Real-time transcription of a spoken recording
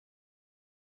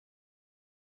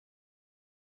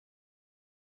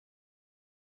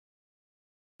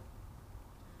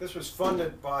This was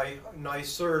funded by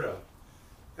NYSERDA,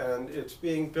 and it's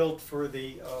being built for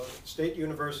the State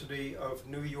University of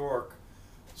New York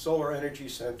Solar Energy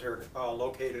Center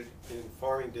located in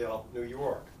Farmingdale, New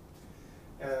York.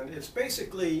 And it's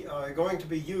basically going to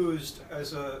be used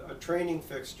as a training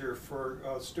fixture for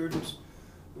students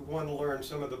who want to learn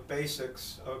some of the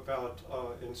basics about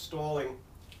installing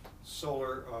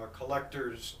solar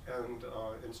collectors and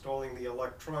installing the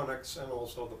electronics and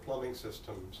also the plumbing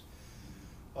systems.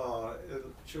 It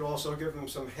should also give them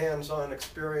some hands-on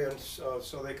experience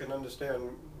so they can understand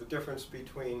the difference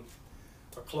between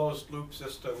a closed loop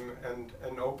system and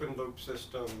an open loop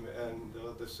system, and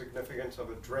the significance of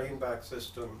a drain back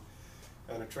system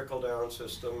and a trickle down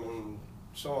system and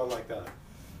so on like that.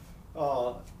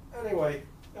 Anyway,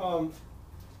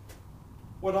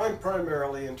 what I'm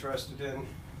primarily interested in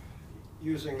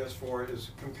using this for is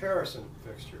a comparison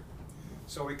fixture.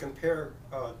 So we compare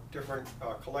different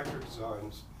collector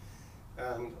designs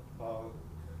and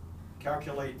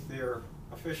calculate their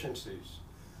efficiencies.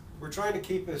 We're trying to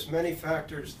keep as many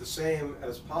factors the same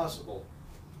as possible.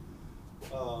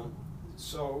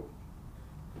 So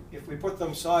if we put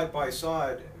them side by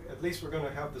side, at least we're going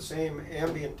to have the same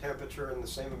ambient temperature and the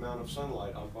same amount of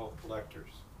sunlight on both collectors.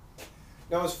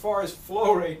 Now, as far as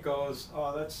flow rate goes,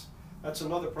 that's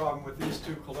another problem with these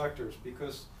two collectors,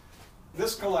 because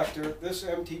this collector, this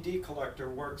MTD collector,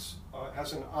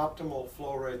 has an optimal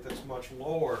flow rate that's much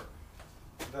lower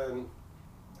than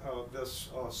this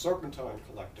Serpentine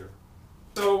collector.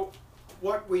 So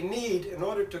what we need in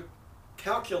order to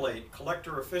calculate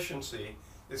collector efficiency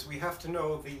is we have to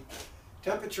know the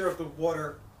temperature of the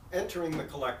water entering the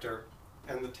collector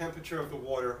and the temperature of the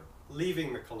water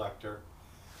leaving the collector.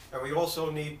 And we also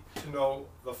need to know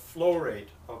the flow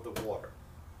rate of the water.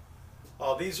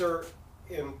 These are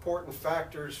important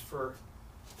factors for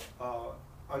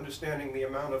understanding the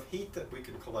amount of heat that we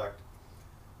can collect.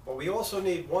 But we also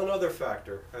need one other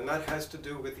factor, and that has to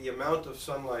do with the amount of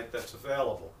sunlight that's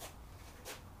available.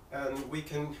 And we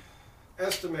can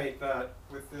estimate that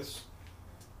with this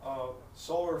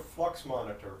solar flux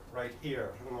monitor right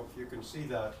here. I don't know if you can see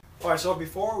that. All right, so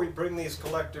before we bring these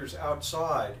collectors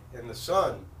outside in the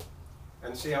sun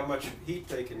and see how much heat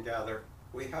they can gather,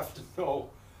 we have to know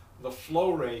the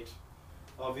flow rate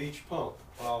of each pump.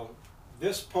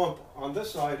 This pump on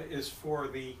this side is for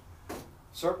the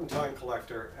Serpentine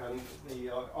collector, and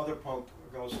the other pump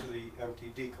goes to the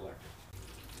MTD collector.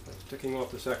 Ticking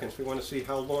off the seconds, we want to see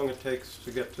how long it takes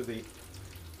to get to the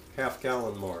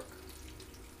half-gallon mark.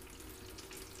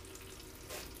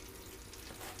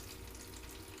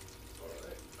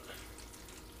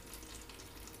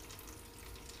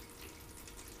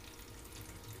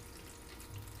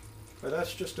 Well,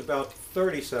 that's just about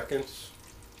 30 seconds.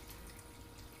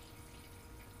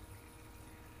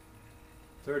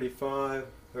 35,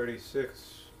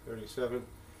 36, 37,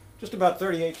 just about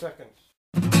 38 seconds.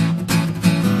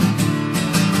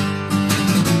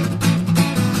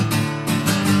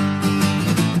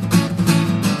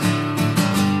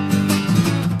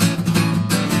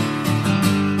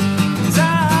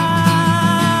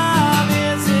 Time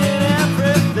isn't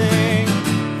everything,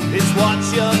 it's what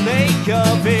you make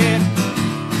of it,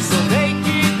 so make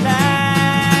it last.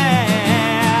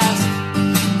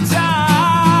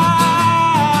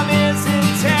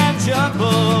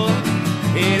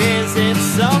 It isn't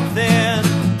something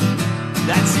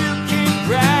that you can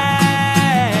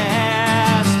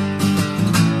grasp.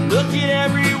 Look at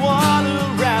everyone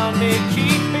around me,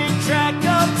 keeping track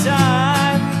of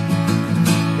time.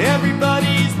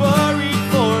 Everybody's worried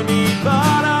for me,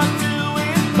 but I'm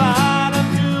doing fine.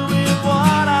 I'm doing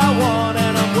what I want,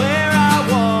 and I'm where I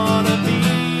want to be.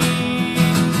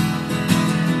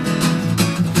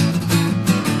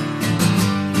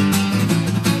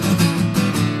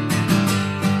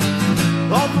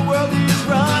 All the world is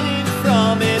running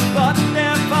from it, but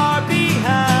they're far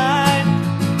behind,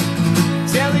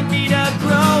 telling me to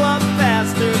grow up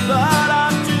faster, but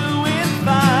I'm doing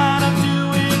fine. I'm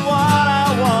doing what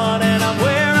I want, and I'm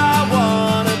where I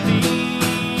want to be.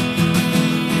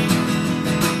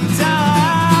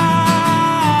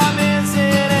 Time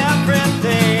isn't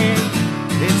everything,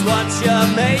 it's what you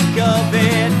make of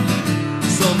it,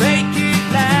 so make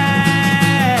it last.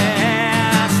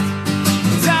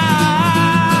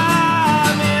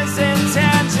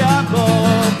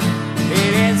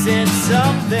 It isn't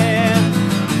something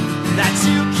that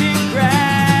you can grasp.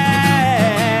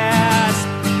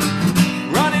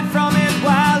 Running from it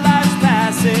while life's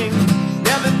passing,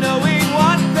 never knowing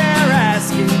what they're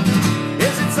asking.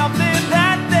 Is it something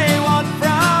that they want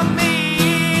from me?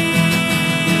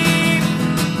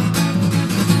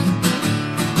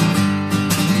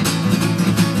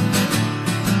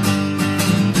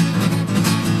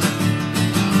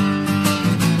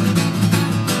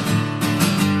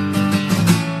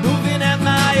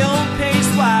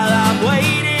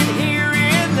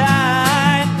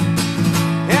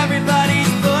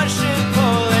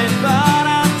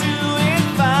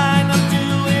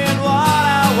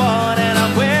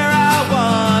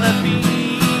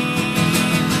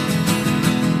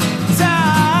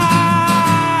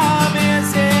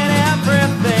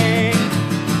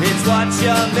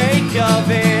 of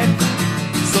it,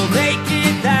 so make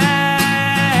it last.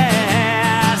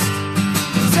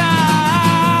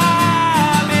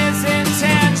 Time isn't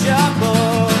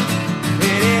tangible,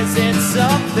 it isn't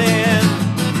something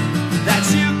that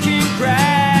you can grasp.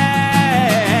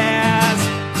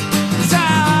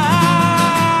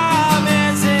 Time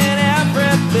isn't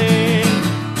everything,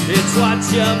 it's what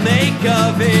you make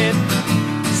of it,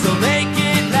 so make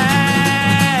it last.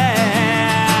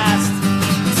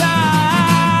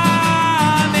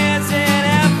 Time isn't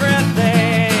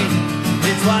everything,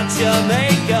 it's what you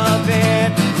make of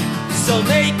it, so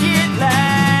make it